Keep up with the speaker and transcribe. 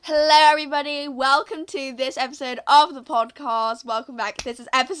Hello everybody, welcome to this episode of the podcast. Welcome back. This is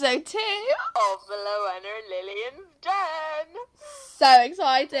episode 2 of Luana, Lily and Dan. So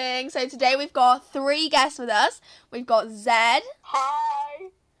exciting. So today we've got 3 guests with us. We've got Zed.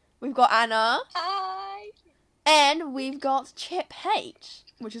 Hi. We've got Anna. Hi. And we've got Chip H,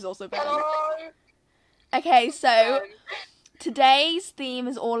 which is also Ben. Hello. Okay, so today's theme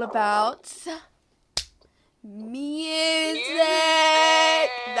is all about music.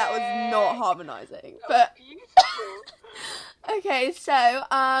 That was not harmonizing, but okay. So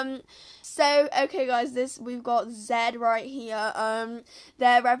okay, guys. We've got Zed right here.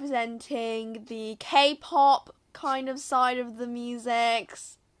 They're representing the K-pop kind of side of the music.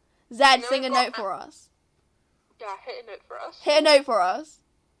 Zed, sing a note for us. Yeah, hit a note for us. Hit a note for us.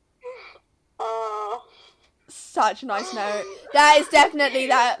 Such a nice note. That is definitely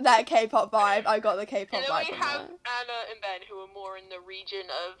that K-pop vibe. I got the K-pop vibe. And then we have Anna and Ben, who are more in the region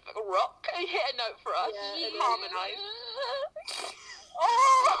of rock. Hit a note for us. Yeah, harmonise.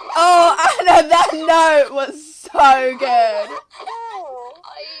 Oh, Anna, that note was so good. Wow,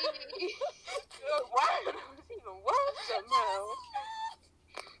 that was even worse somehow.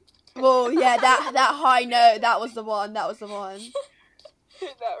 Well, yeah, that high note, that was the one.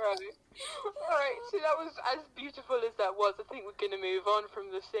 Hit that right. Alright, so that was as beautiful as that was. I think we're going to move on from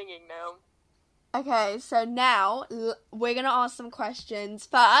the singing now. Okay, so now we're going to ask some questions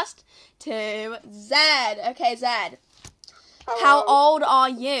first to Zed. Okay, Zed. Hello. How old are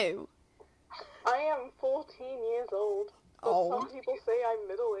you? I am 14 years old. But some people say I'm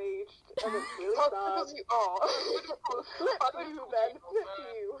middle-aged, and it's really sad. Because you are. Flip you, Ben. Flip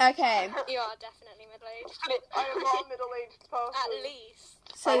you. Okay. You are definitely middle-aged. I am not a middle-aged person. At least.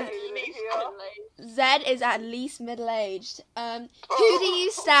 So Zed is at least middle-aged. Who do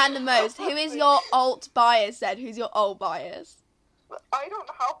you stand the most? Who is your alt bias, Zed? Who's your alt bias? I don't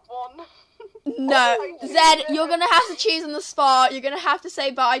have one. No, Zed, you're gonna have to choose on the spot. You're gonna have to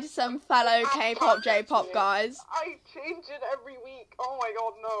say bye to some fellow K-pop, J-pop guys. I change it every week. Oh my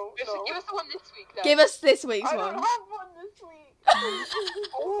god, no. Give us the one this week, then. Give us this week's one. I don't have one this week.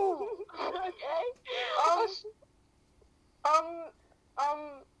 Oh, okay.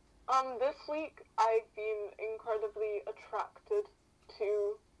 This week I've been incredibly attracted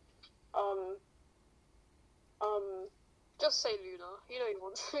to, Just say Luna. You know you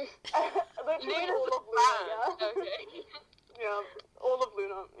want to. literally Luna's all a of Luna, fan. Okay. yeah, all of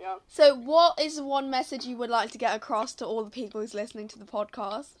Luna, yeah. So what is one message you would like to get across to all the people who's listening to the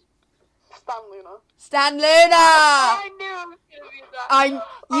podcast? Stan Luna. Stan Luna! I knew it was going to be that.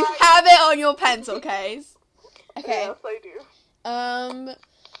 You have it on your pencil case. Okay. Yes, I do. Anna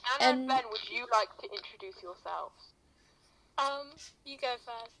and Ben, would you like to introduce yourselves? You go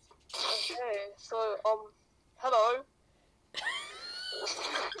first. Okay, so, hello.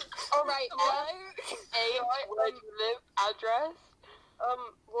 Alright, hello. Where do you live? Address?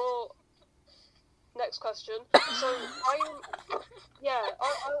 Well, next question. So,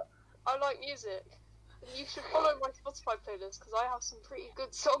 I like music. You should follow my Spotify playlist, because I have some pretty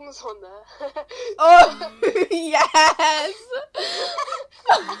good songs on there. Oh, yes!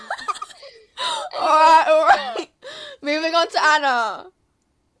 Alright. Moving on to Anna.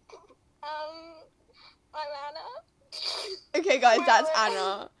 I'm Anna. Okay, guys, that's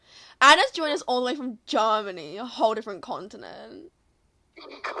Anna. Anna's joined us all the way from Germany, a whole different continent.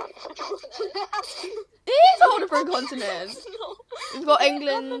 It is a whole different continent. We've got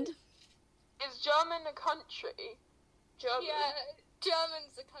England. Is German a country? German. Yeah,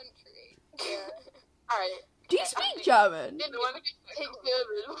 German's a country. Yeah. Alright. Do you speak German? No one speaks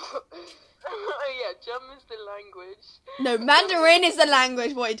German. Oh yeah, German's the language. No, Mandarin is the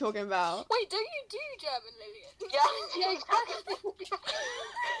language. What are you talking about? Wait, don't you do German, Lillian? Yeah, exactly. I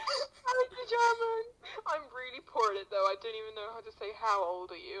do German. I'm really poor at it though. I don't even know how to say how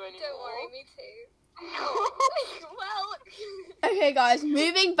old are you anymore. Don't worry, me too. Well. Okay, guys,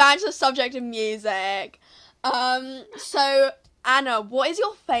 moving back to the subject of music. So Anna, what is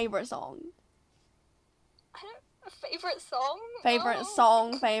your favorite song? Favorite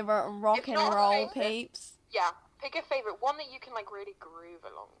song? Favorite rock and roll peeps? Yeah, pick a favorite one that you can like really groove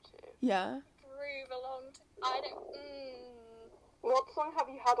along to. Yeah. Groove along to. I don't. What song have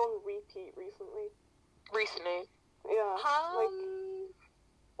you had on repeat recently? Recently? Yeah.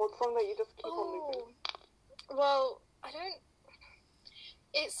 What song that you just keep on looping? Well, I don't.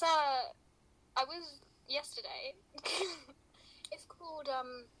 It's I was yesterday. It's called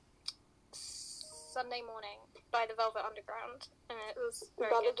Sunday Morning by the Velvet Underground, and it was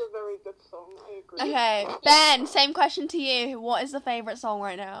very good. That is a very good song, I agree. Okay, Ben, same question to you. What is the favourite song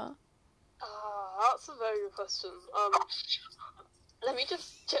right now? That's a very good question. Let me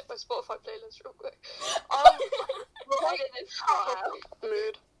just check my Spotify playlist real quick. Right at this time,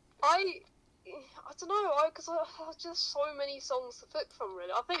 Mood. I don't know, because I have just so many songs to pick from.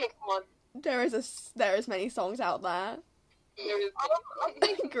 Really, I think one. There is many songs out there. There is. I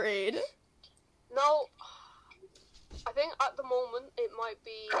think Agreed. no. I think at the moment it might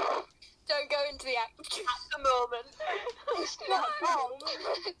be. Don't go into the act. At the moment. It's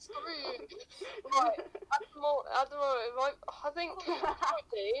rude. Right. At the moment, it might. I think.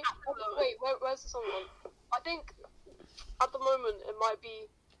 Wait, where's the song on? I think at the moment it might be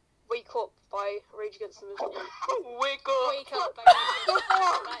 "Wake Up" by Rage Against the Machine. Wake up. Wake up. That is a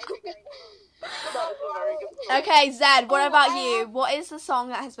great That is a very good song. Okay, Zed, what about you? What is the song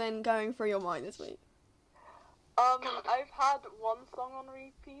that has been going through your mind this week? I've had one song on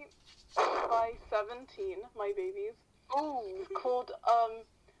repeat by 17, my babies. Ooh. Called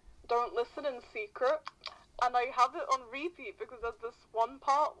Don't Listen in Secret, and I have it on repeat because there's this one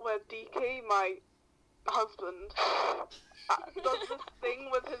part where DK, my husband, does this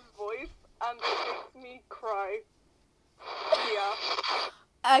thing with his voice and it makes me cry. Yeah.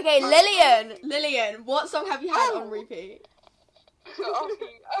 Okay, Lillian, what song have you had on repeat?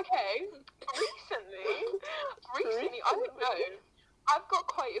 Okay. Recently, I don't know. I've got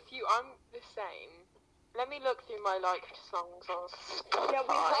quite a few. I'm the same. Let me look through my liked songs on Spotify. Yeah,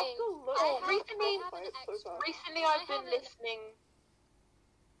 we have to look. Recently, I've been listening.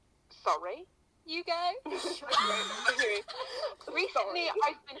 Sorry. You go. Recently,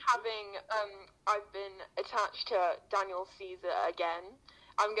 I've been having. I've been attached to Daniel Caesar again.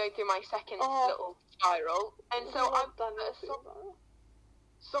 I'm going through my second little spiral, and so I've done a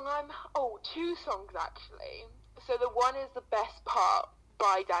two songs actually. So the one is "The Best Part"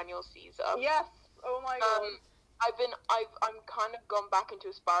 by Daniel Caesar. Yes. Oh my god. I'm kind of gone back into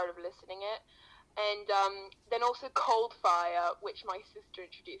a spiral of listening it, and then also "Cold Fire," which my sister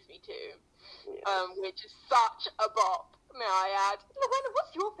introduced me to, which is such a bop. May I add? Lorena,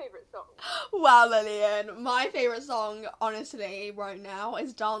 what's your favourite song? Wow, Lillian, my favourite song, honestly, right now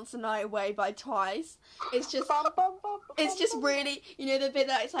is "Dance the Night Away" by Twice. It's just really, you know, the bit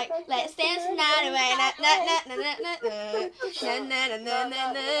that it's like, let's dance the night away,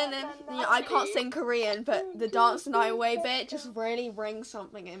 you know, I can't sing Korean, but the "Dance the Night Away" bit just really rings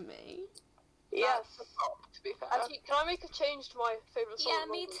something in me. Yes. That's a bop, to be fair. Actually, can I make a change to my favourite song? Yeah, at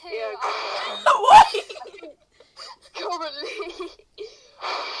the me moment? too. Yeah. What? Currently,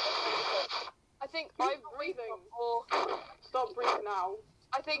 I think I've breathing? or Stop breathing now.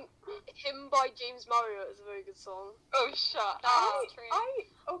 I think "Him" by James Marriott is a very good song. Oh, shut up. That's true.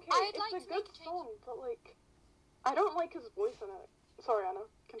 Okay, I'd it's like a to good make a change. song, but like, I don't like his voice in it. Sorry, Anna.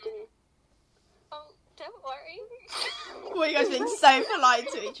 Continue. Oh, don't worry. What, you guys being so polite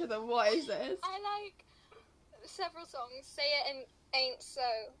to each other? What is this? I like several songs. "Say It and Ain't So"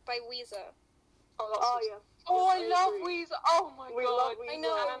 by Weezer. Oh, that's Oh yes. Oh, I love agree. Weezer. Oh my We god. love Weezer. I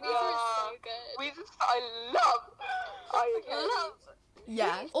know, And, Weezer is so good. Weezer, I love. I agree. Love.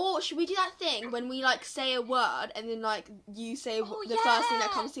 Yeah. Or should we do that thing when we like say a word and then like you say Oh, the first thing that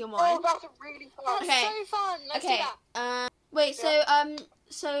yeah. comes to your Oh, mind? that's a really fun. That's Okay. so fun. Let's Okay. do that. Wait. So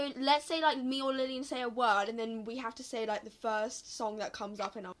let's say like me or Lillian say a word and then we have to say like the first song that comes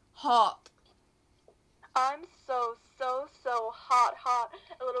up in our heart. I'm so hot.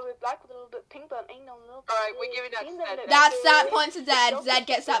 A little bit black, a little bit pink, but ain't no little. Alright, we're giving that to Zed. That's that point to Zed. Zed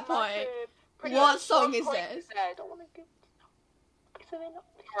gets that point. What song is this? I don't want to give.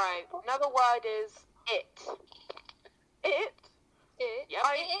 Right. Another word is "it." It. Yep.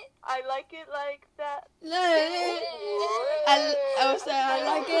 I like it like that. I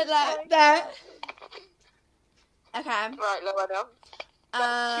like it like that. Okay. Right, Lorena.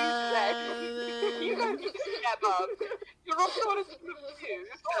 You guys need to step up. You're also on a team of two,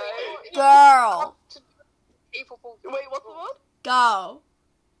 so... Girl. Capable. Wait, what's the word? Go.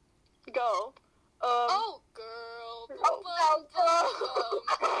 Go. Oh, girl. You'll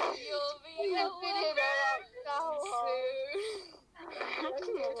be the one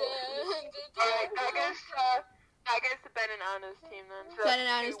Alright, that goes to Ben and Anna's team then. So Ben and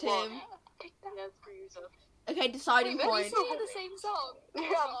Anna's 2-1. team. Yeah, it's Weezer. Okay, deciding Wait, point. we sing the same song. Yeah,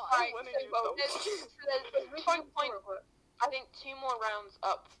 Right, I'm winning you. so there's 2 points. I think 2 more rounds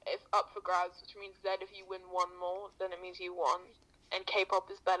up for grabs, which means that if you win 1 more, then it means you won. And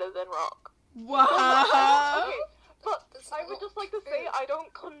K-pop is better than rock. Wow. Okay, but I would just like to say I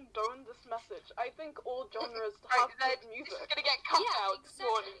don't condone this message. I think all genres have Right, good This is music. gonna get cut Yeah, out this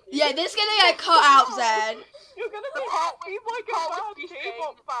morning. Yeah, this is gonna get cut out, Zed. You're gonna The be part happy like a part bad would be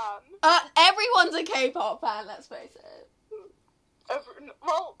K-pop fan. Everyone's a K-pop fan. Let's face it.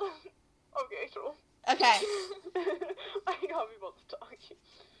 Well, okay, sure. Okay. I can't be bothered to argue.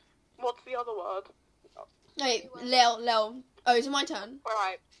 What's the other word? Wait, Lil. Oh, is it my turn?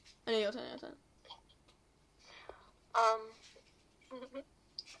 Alright. I know your turn.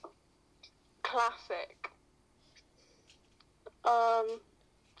 Classic.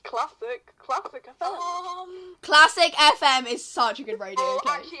 Classic FM. Classic FM is such a good radio. Oh,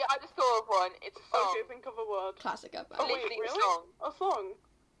 Okay. actually, I just thought of one. It's a song. Okay, think of a word. Classic FM. Oh, wait, Literally a really? song. A song?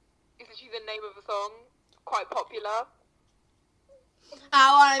 Is actually the name of a song. Quite popular. I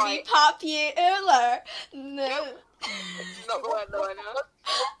wanna be Right. popular. No. Not the one, no, I know.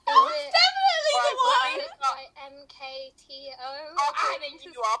 Definitely the Right, one. well, By MKTO. Okay,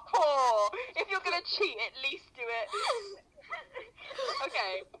 you are poor. If you're gonna cheat, at least do it.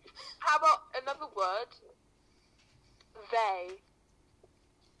 Okay. How about another word? They.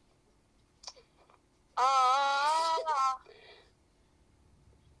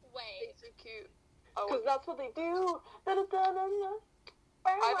 Wait. So cute. Because that's what they do. I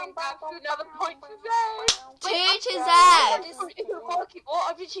think that's another point to say. Two to Yeah. Z.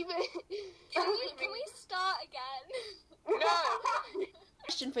 What? I've achieved it. Can we start again? No.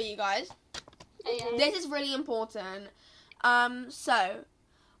 Question for you guys. Yeah. This is really important. So,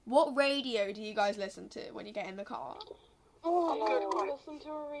 what radio do you guys listen to when you get in the car? Oh, Good I don't question. listen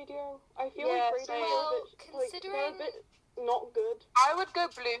to a radio. I feel Yeah, like radio same. are a Well, bit, like, they're a considering- bit not good. I would go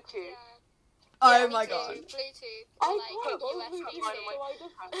Bluetooth. Yeah. Oh Yeah, me my too. god. Bluetooth. I Or like can't go USB. Bluetooth, mine on my- so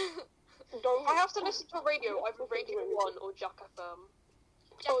I just don't. I have to listen to a radio, either Radio 1 or Jack FM.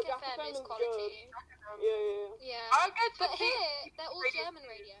 Jack Oh, Jack FM FM is is quality. Yeah. Yeah. I would go to But here, they're all Radio- German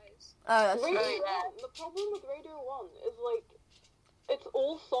radios. Oh, that's Radio true. yeah. 1, the problem with Radio 1 is, like, it's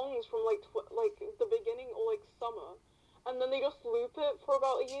all songs from, like, the beginning or, like, summer. And then they just loop it for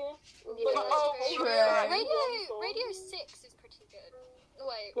about a year. Yeah. Like, Oh, it's true. all Radio one song. Radio 6 is pretty good.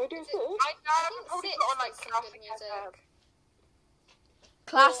 Wait. Radio is 6? it- I I would think probably 6 put on like has some good classic music. FM.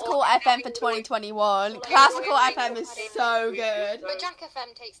 Classical FM for 2021. Classical FM is so good. But Jack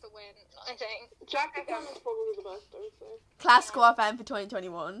FM takes the win, I think. Jack FM is probably the best, I would say. Classical FM for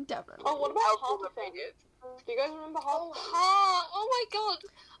 2021, definitely. Oh, what about Alcohol Heart FM? radios. Do you guys remember Heart FM? Oh my god.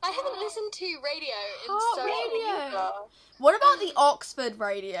 I haven't listened to radio in Heart so Radio. long. What about the Oxford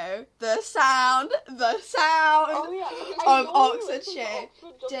radio? The sound. Oh yeah, Of I Oxford listen to shit.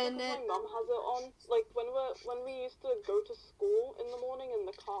 Oxford just because my mum has it on. Like when we used to go to school in the morning in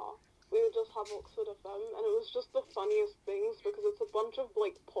the car, we would just have Oxford FM, and it was just the funniest things because it's a bunch of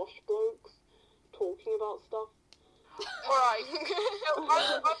like posh blokes talking about stuff. Alright, so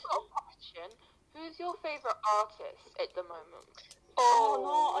I've got a question. Who's your favourite artist at the moment? Oh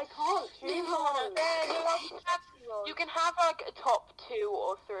no, I can't choose one. You can have like a top 2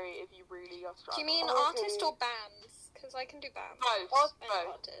 or 3 if you really are Do struggling. you mean Okay. artist or bands? Because I can do bands. Both.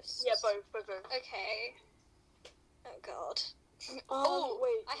 And artists. Yeah, both. Okay. Oh god. Oh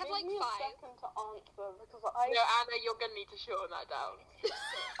wait, I have, give like, me 5. a second to answer because No, Anna, you're gonna need to shorten that down.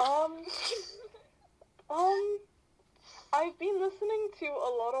 I've been listening to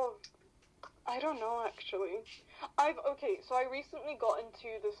a lot of, I don't know actually. So I recently got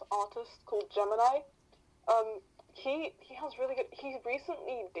into this artist called Gemini. He has really good, he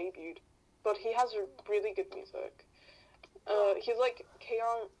recently debuted, but he has really good music. He's like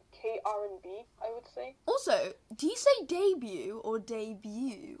K-R&B, I would say. Also, do you say debut or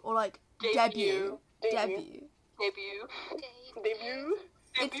debut? Or like debut? Debut. Debut.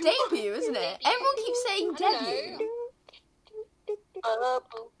 It's debut, isn't it? Everyone keeps saying I don't debut. A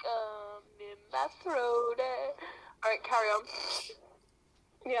book in my throat. Alright, carry on.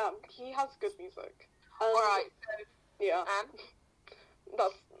 Yeah, he has good music. Alright, Yeah. and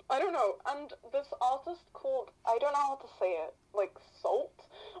That's, I don't know. And this artist called, I don't know how to say it, like Salt.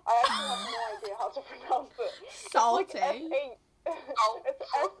 I actually have no idea how to pronounce it. Salty. Salt. It's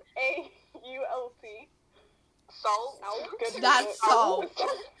S-A-U-L-T. Salt. Good That's music. Salt.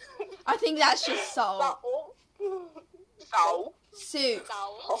 I think that's just salt. Salt. Salt. Soup.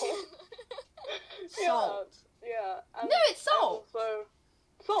 Salt. Salt. Yeah. And No, it's salt. Also,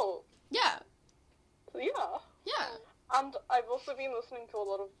 Salt. Yeah. So yeah. Yeah. And I've also been listening to a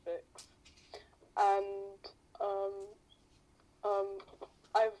lot of Vix. And,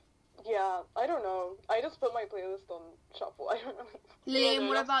 I don't know. I just put my playlist on shuffle. I don't know. Lillian,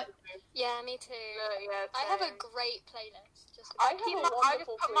 what about... Yeah, me too. Yeah, I have a same. great playlist. Just I keep have a my- I just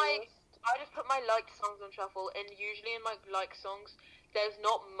wonderful put my- playlist. I just put my like songs on shuffle, and usually in my like songs, there's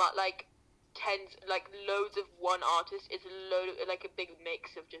not much like loads of one artist. It's like a big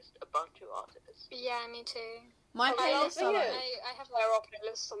mix of just a bunch of artists. Yeah, me too. My Okay, playlist I'll are sing like... it. I have There like are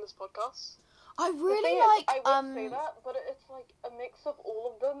playlists on this podcast. I The really thing is, like I would say that, but it's like a mix of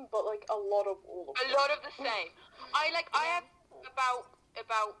all of them, but like a lot of all of them. A lot of the same. I have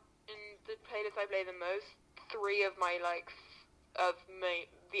about in the playlist I play the most,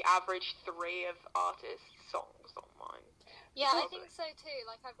 the average 3 of artists' songs on mine. Yeah, I Probably. think so too.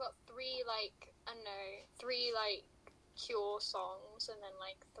 Like, I've got 3, like, I don't know, 3, like, Cure songs, and then,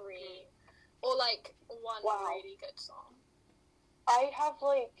 like, 3, or, like, 1 Wow. really good song. I have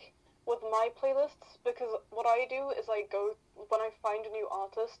like with my playlists, because what I do is I go when I find a new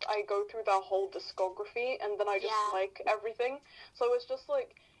artist, I go through their whole discography and then I just Yeah. like everything. So it's just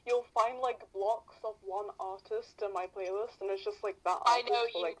like you'll find like blocks of one artist in my playlist, and it's just like that I artist know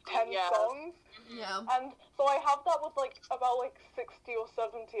for you like do, 10 yeah. songs. yeah. And so I have that with like about like 60 or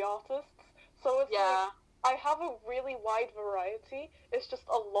 70 artists. So it's Yeah. like I have a really wide variety. It's just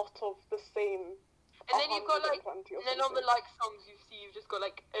a lot of the same. And then you've got like, 120 or and then on the something. like songs you've just got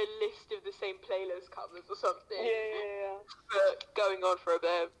like a list of the same playlist covers or something. Yeah. Going on for a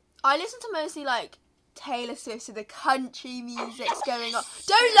bit. I listen to mostly like Taylor Swift, so the country music's going on.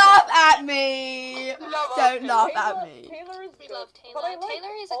 Don't laugh at me. Don't laugh at me. Taylor is We good, love but I Taylor. like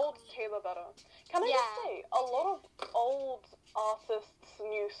Taylor is a old queen. Taylor better. Can I Yeah, just say, a lot of old artists'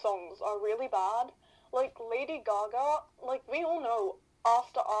 new songs are really bad. Like Lady Gaga, like we all know,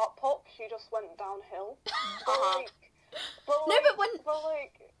 after Art Pop, she just went downhill. But Uh-huh. No, but when but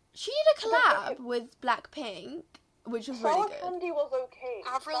like, she did a collab with Blackpink, which was really Sour good. Candy was okay.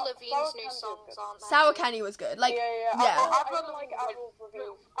 Avril Sour Lavigne's Candy new was songs good. aren't that Sour good. Candy was good. Like, yeah. yeah. I Avril don't like Lavigne Avril Lavigne.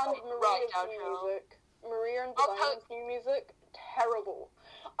 was And right Maria's new downhill. music. Maria and I'll tell- Diane's new music, terrible.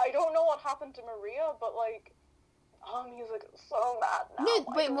 I don't know what happened to Maria, but like, her music is so bad now. No, I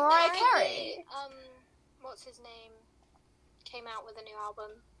wait, don't Mariah like Carey? it. What's his name? Came out with a new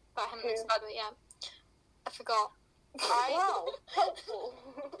album, but I haven't Who? listened to it yet. I forgot. Wow, helpful.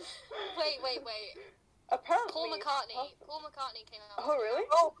 Wait. Apparently. Paul McCartney came out. Oh, really?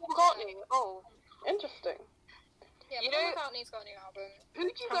 Oh, Paul McCartney. Oh. Interesting. Yeah, You Paul know- McCartney's got a new album. Who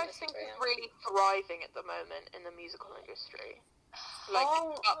do you Haven't guys think listened to is it yet. really thriving at the moment in the musical industry? Like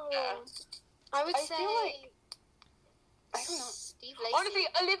up there. I would I say feel like- I don't know. Steve Lacy. Honestly,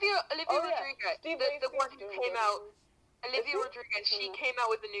 Olivia Oh, yeah. Rodrigo, Steve the Lacy's one who doing came good. out. Olivia Is he? Rodrigo, she Mhm. came out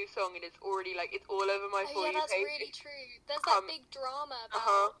with a new song and it's already like it's all over my Oh For yeah, You that's page. really true. There's Um, that big drama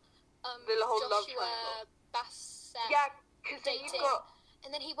about The whole love Joshua triangle. Bassett Yeah, because then dating, you've got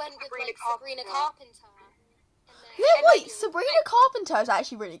and then he went with Sabrina like Sabrina Carpenter. Carpenter. And then No, And wait, then- Sabrina Carpenter is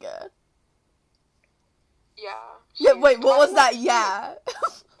actually really good. yeah. Yeah, wait, what was I'm that? not Yeah.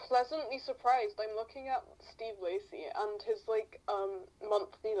 Pleasantly surprised. I'm looking at Steve Lacy, and his like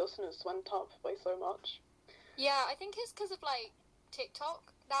monthly listeners went up by so much. yeah, I think it's because of like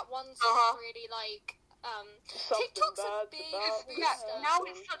TikTok. That one song Uh-huh. really like Something TikTok's a bad's big about to Yeah, booster. now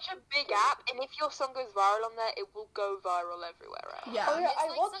it's such a big app, and if your song goes viral on there, it will go viral everywhere else. Yeah. Oh yeah, It's, I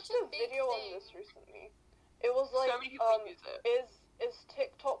like, watched such a a big video on thing. this recently. It was like, So many people use it. is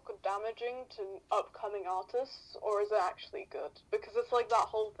TikTok damaging to upcoming artists, or is it actually good? Because it's like that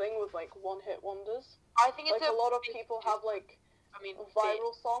whole thing with like one-hit wonders. I think it's Like a lot of big- people have like I mean,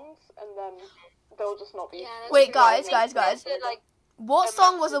 viral songs, and then they'll just not be. Yeah, that's Wait, true. guys, I think guys. there's, like, What a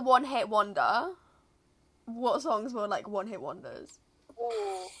song was a massive- one-hit wonder? What songs were like one-hit wonders?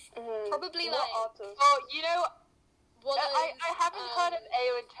 Ooh. Mhm. Probably, What like, artists? oh, you know, One I haven't heard of um,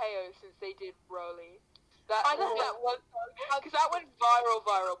 Ayo and Teo since they did Rolly. That I know. that one because that went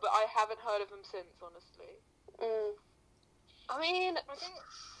viral, but I haven't heard of them since, honestly. Mm. I mean, I think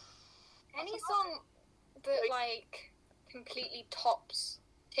any song that like completely tops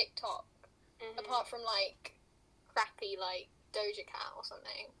TikTok, apart from like crappy like Doja Cat or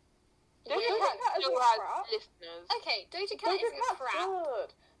something. Doja Doja Cat Cat still isn't has crap. listeners. Okay, Doja Cat Doja isn't Cat's crap.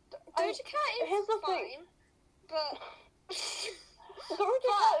 good. Doja Cat is here's the fine, thing. but Doja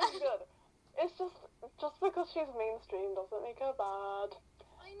Cat is good. It's just because she's mainstream doesn't make her bad.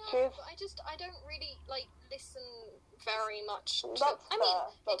 I know, She's- but I don't really like listen very much. To, That's I mean, fair,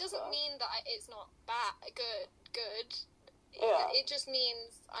 it that's doesn't fair. mean that it's not bad, good. Yeah. It just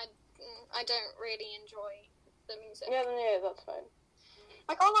means I don't really enjoy the music. Yeah, then yeah, that's fine.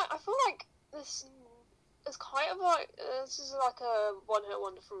 I feel like this is kind of like this is like a one-hit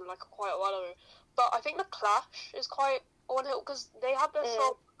wonder from like quite a while ago. But I think the Clash is quite a one-hit because they had their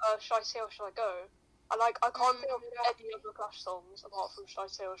song "Shall I Stay or Shall I Go," and like I can't think of any other Clash songs apart from "Shall I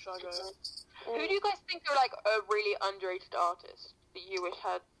Stay or Shall I Go." Who do you guys think are like a really underrated artist that you wish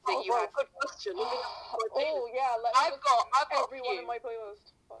had that you well, had? good question. Oh yeah, let me I've just got everyone a in few. my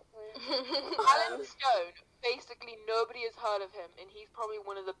playlist. Fuck me. Alan Stone. Basically, nobody has heard of him, and he's probably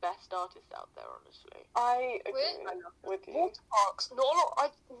one of the best artists out there. Honestly. I agree With- with you. Water Parks. Not a lot. I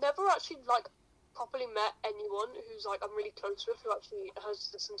never actually like properly met anyone who's like I'm really close with who actually has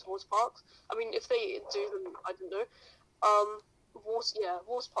listened to Water Parks. I mean, if they do, then I don't know.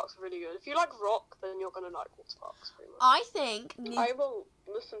 Water Parks are really good. If you like rock, then you're gonna like Water Parks pretty much. I think I will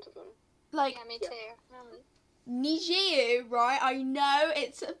listen to them. like Yeah, me too. Nijiu, right? I know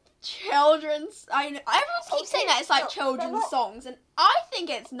it's a children's. I know everyone keeps saying that it's like children's songs, and I think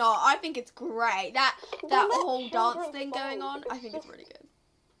it's not. I think it's great. That not whole dance children's thing going on. songs, I it's think it's just- really good.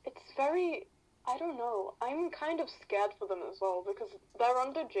 It's very, I don't know. I'm kind of scared for them as well because they're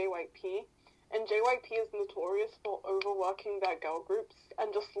under JYP, and JYP is notorious for overworking their girl groups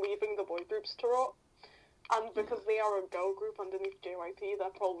and just leaving the boy groups to rot. And because they are a girl group underneath JYP, they're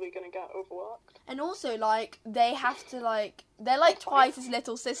probably gonna get overworked. And also, like, they have to, like, they're like Twice's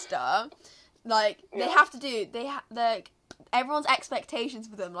little sister. Like, they Yeah. have to do, like, everyone's expectations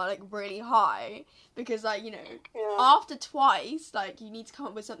for them are, like, really high. Because, like, you know, Yeah. after Twice, like, you need to come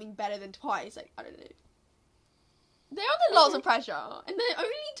up with something better than Twice. Like, I don't know. They're under lots of pressure. And they're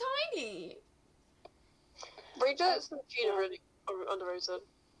only tiny. Rage Against the Machine are really underrated.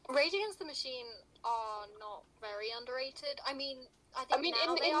 Rage Against the Machine are not very underrated. I mean, I think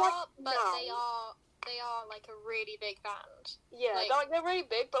now in they like, are, but now- they are like a really big band. Yeah, Like- they're really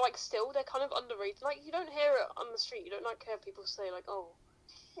big, but like still they're kind of underrated. Like you don't hear it on the street. You don't like hear people say like, "Oh,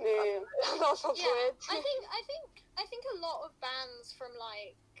 Yeah. that sounds Yeah, weird." I think a lot of bands from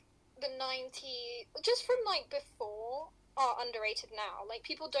like the 90s, just from like before, are underrated now. Like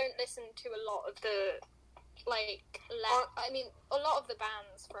people don't listen to a lot of the like. I mean, a lot of the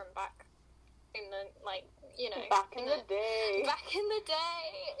bands from back in the like, you know, Back in the day. back in the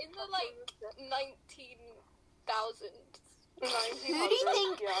day, in the like 19,000s. Who do you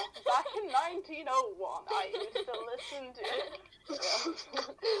think? Yeah. Back in 1901, I used to listen to it.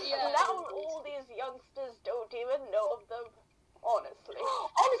 Yeah. Now all these youngsters don't even know of them, honestly.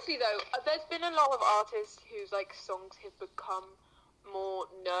 Honestly, though, there's been a lot of artists whose like songs have become more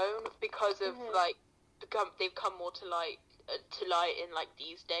known because of like they've come more to light in like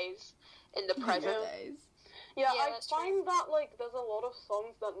these days in the present. Days. Yeah, Yeah, I that's true. find that like there's a lot of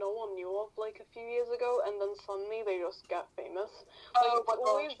songs that no one knew of like a few years ago, and then suddenly they just get famous. Like Oh it's my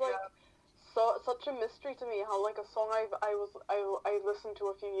always gosh, like such a mystery to me how like a song I listened to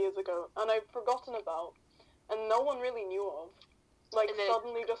a few years ago and I've forgotten about, and no one really knew of, like And then-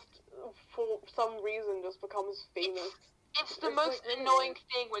 suddenly just for some reason just becomes famous. It's the It's most like- annoying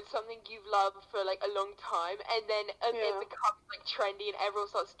thing when something you've loved for like a long time and then Yeah. it becomes like trendy and everyone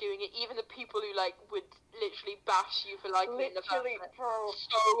starts doing it. Even the people who like would literally bash you for liking it in the past. Literally, Like, bro,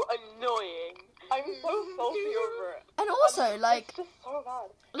 so annoying. I'm so salty over it. And also, like, It's just so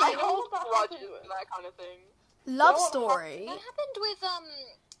bad. Like, I know hold what that grudges happened with. and that kind of thing. Love what Story. That happened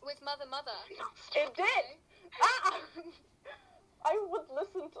with Mother Mother. It did. Ah! I would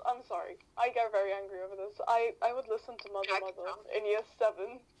listen to. I'm sorry. I get very angry over this. I would listen to Mother I can Mother tell. in year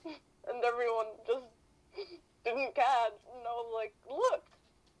 7, and everyone just didn't care. No, like, look,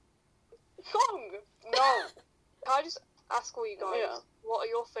 song. No. Can I just ask all you guys, Yeah. what are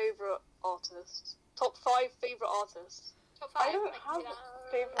your favourite artists? Top 5 favourite artists? Top 5. I don't like, have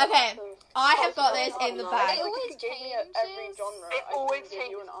that. favorite. Okay, artists. I have got Oh, this in the no. bag. It Like, always if you gave me every changes. genre, It I always can give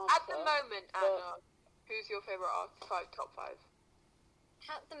you changes. an At the answer. moment, Anna, who's your favourite artist? Top 5.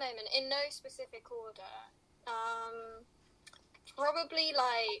 At the moment, in no specific order, probably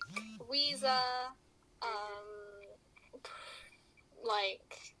like Weezer,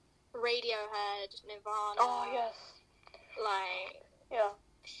 like Radiohead, Nirvana. Oh yes. Like Yeah.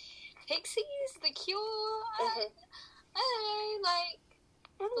 Pixies, The Cure. Mhm. I don't know, like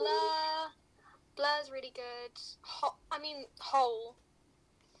Blur. Blur's really good. Hole.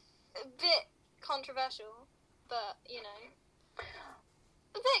 A bit controversial, but you know,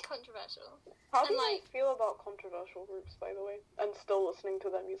 a bit controversial. How do And, you like- feel about controversial groups, by the way, and still listening to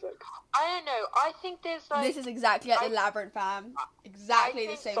their music? I don't know. I think there's like... This is exactly like the Labyrinth fam. Exactly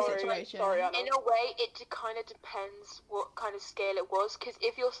the think- same Sorry, situation. sorry, Anna. In a way, it kind of depends what kind of scale it was. Because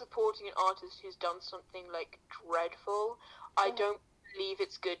if you're supporting an artist who's done something like dreadful, I don't believe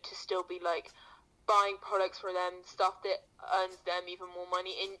it's good to still be like buying products for them, stuff that earns them even more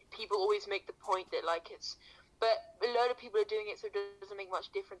money. And people always make the point that like it's, but a load of people are doing it, so it doesn't make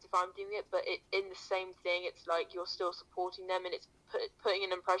much difference if I'm doing it. But in the same thing, it's like you're still supporting them, and it's putting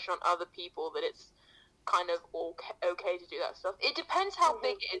an impression on other people that it's kind of okay to do that stuff. It depends how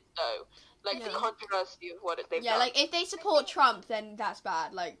big it is, though. Like the Yeah. controversy of what they've Yeah, done. like if they support Trump, then that's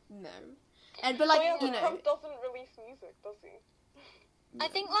bad. Like no, but like Oh, yeah, you but know, Trump doesn't release music, does he? I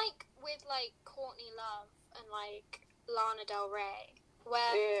think like with like Courtney Love and like Lana Del Rey,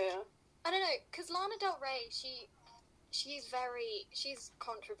 where Yeah. I don't know, because Lana Del Rey, she she's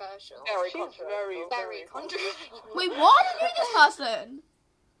controversial. Very She's controversial. Very controversial. Wait, what? I don't know this person.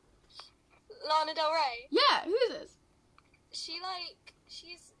 Lana Del Rey. Yeah, who is this?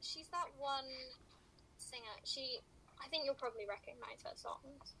 She's that one singer. I think you'll probably recognize her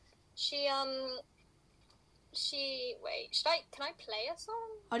songs. Wait, can I play a song?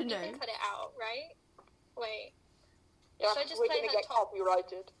 I don't You know. can cut it out, right? Wait. Yeah, Should I just we're play gonna her get top?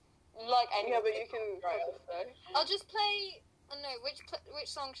 copyrighted. Like any. Yeah, but you can. Right, so. I'll just play. Oh no, which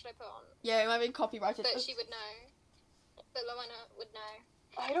song should I put on Yeah, it might be copyrighted. that she would know? That Loana would know.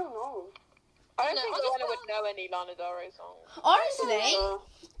 I don't know. I don't No, think I'll just Luana put would on- know any Lana Del Rey songs. Honestly, Uh,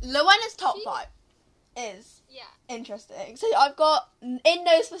 Loana's top She- 5 is Yeah. interesting. So I've got, in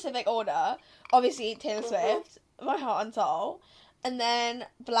no specific order, obviously Taylor Swift, My Heart and Soul, and then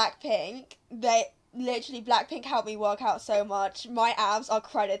Blackpink. Blackpink helped me work out so much. My abs are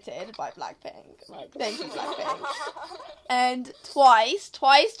credited by Blackpink. Like, thank you, Blackpink. And Twice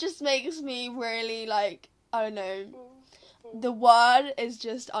just makes me really, like, I don't know, the word is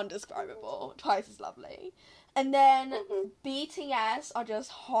just undescribable. Twice is lovely. And then BTS are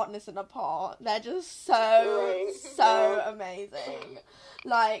just hotness in a pot. They're just so amazing.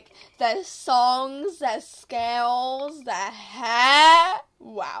 Like, their songs, their scales, their hair.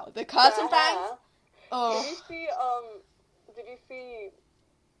 Wow. The curtain bangs. Oh, Did you see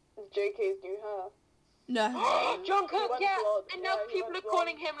JK's new hair? no. Jungkook, went yeah. blonde. And now Yeah, he people went are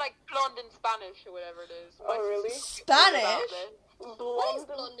calling him like blonde in Spanish or whatever it is. Oh, really? Spanish? What is Blonde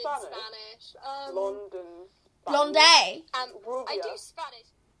blonde in in Spanish? Spanish? Blonde and Blonde. Rubia. I do Spanish.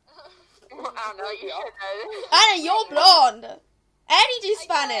 I don't know, you should know. Anna, you're blonde. Eddie do I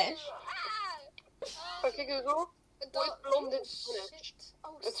Spanish. know. Okay, Google. What's blonde in Spanish? Shit.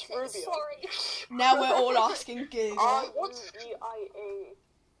 Oh, It's shit, Rubia. sorry. Now we're all asking Google. RUBIA.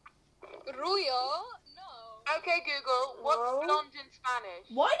 Ruyo? No. Okay, Google. What's No. blonde in Spanish?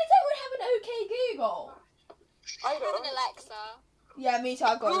 Why does everyone have an OK Google? I I have don't. an Alexa. Yeah, me too.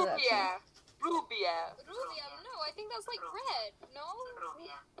 I've got it. Rubia. Rubia. Rubia? No, I think that's like red. No?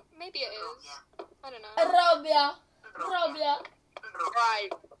 Maybe it is. I don't know. Robia. Right.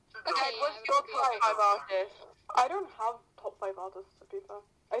 Okay, yeah, what's it your would be top 5 artists? I don't have top 5 artists to be fair.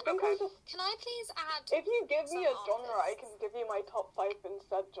 I think Okay. I just. Can I please add? If you give me a Some genre, I artists. can give you my top 5 in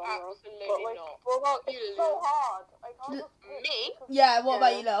said genre. Absolutely but like, not. What about you, it's so hard. I can't just pick Me? because- Yeah, what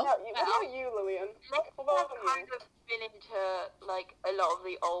about you, Lil? Yeah, what about you, Lillian? What I've about kind of been into like a lot of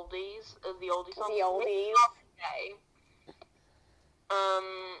the oldie songs. The oldies. Maybe today.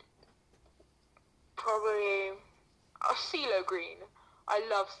 Probably CeeLo Green. I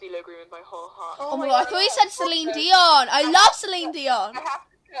love CeeLo Green with my whole heart. Oh my god, I thought you said Celine Dion. I love Celine Dion. I have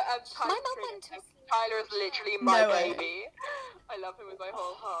to My mum went to. Tyler is literally my No way. baby. I love him with my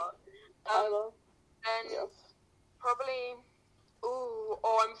whole heart. I love. And Yes. probably,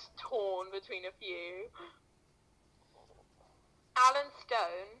 I'm torn between a few. Alan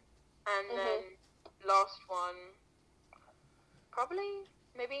Stone, and then last one, probably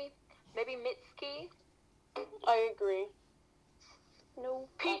maybe Mitski. I agree. No.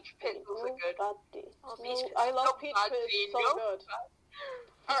 Peach bad Pit's day, also no good. bad day. Oh, No, Peach Pit's I love not Peach bad Pit. day, It's so no. good.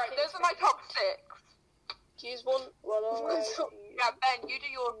 All right, those are my top 6. Choose one. Well, alright. Yeah, Ben, you do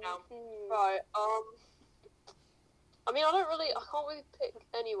yours now. Right. I mean, I can't really pick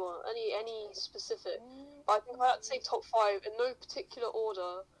anyone, any specific. But I think I had to say top 5 in no particular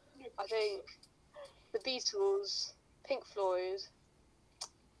order. I think the Beatles, Pink Floyd,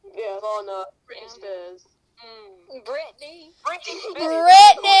 Yeah. Nirvana, Britney Yeah. Spears. Britney. Britney Spears.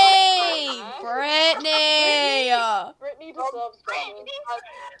 Britney. Britney deserves better.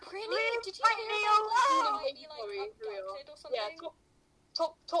 Britney. Did you Britney, hear about that? oh, She maybe like sorry, here we are. abducted or something? Yeah,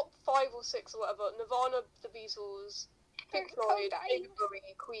 top 5 or 6 or whatever. Nirvana, the Beatles, Pink Floyd, David Bowie,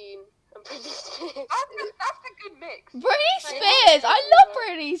 Queen, and Britney Spears. That's a good mix. Britney Spears. I love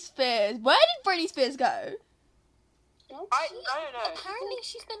Britney Spears. Where did Britney Spears go? I don't know. Apparently,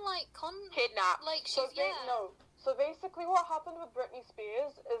 she's been like Kidnapped. like she's So So basically, what happened with Britney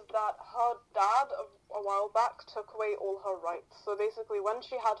Spears is that her dad, a while back, took away all her rights. So basically, when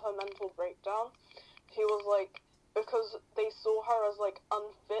she had her mental breakdown, he was like, because they saw her as like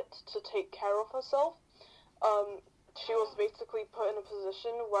unfit to take care of herself. She was basically put in a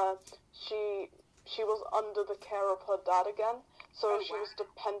position where she was under the care of her dad again. So she was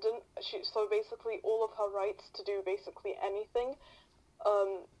dependent. So basically, all of her rights to do basically anything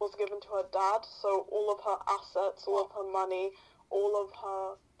was given to her dad. So all of her assets, all of her money, all of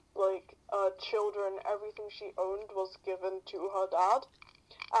her children, everything she owned was given to her dad.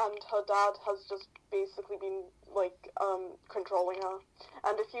 and her dad has just basically been, like, controlling her.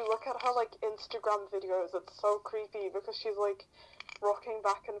 And if you look at her, like, Instagram videos, it's so creepy because she's, like, rocking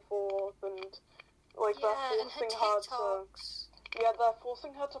back and forth, and, like, Yeah, they're and her forcing her to... TikToks. Yeah, they're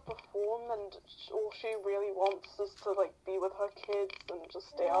forcing her to perform, and all she really wants is to, like, be with her kids and just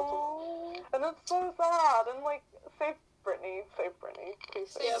stay out of... And it's so sad, and, like, save Britney. Save Britney.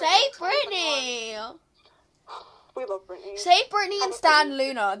 Please save Britney. Save Britney! We love Britney. Save Britney and Stan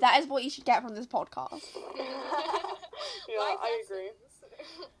Luna. That is what you should get from this podcast. Yeah, Life I agree.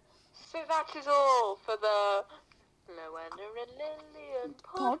 lessons. So that is all for the Loanna and Lillian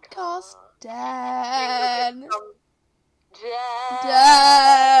Podcast. Dan. Dan.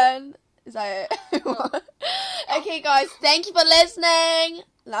 Dan. Is that it? Okay, guys. Thank you for listening.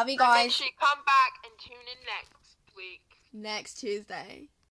 Love you And make guys. sure you come back and tune in next week. Next Tuesday.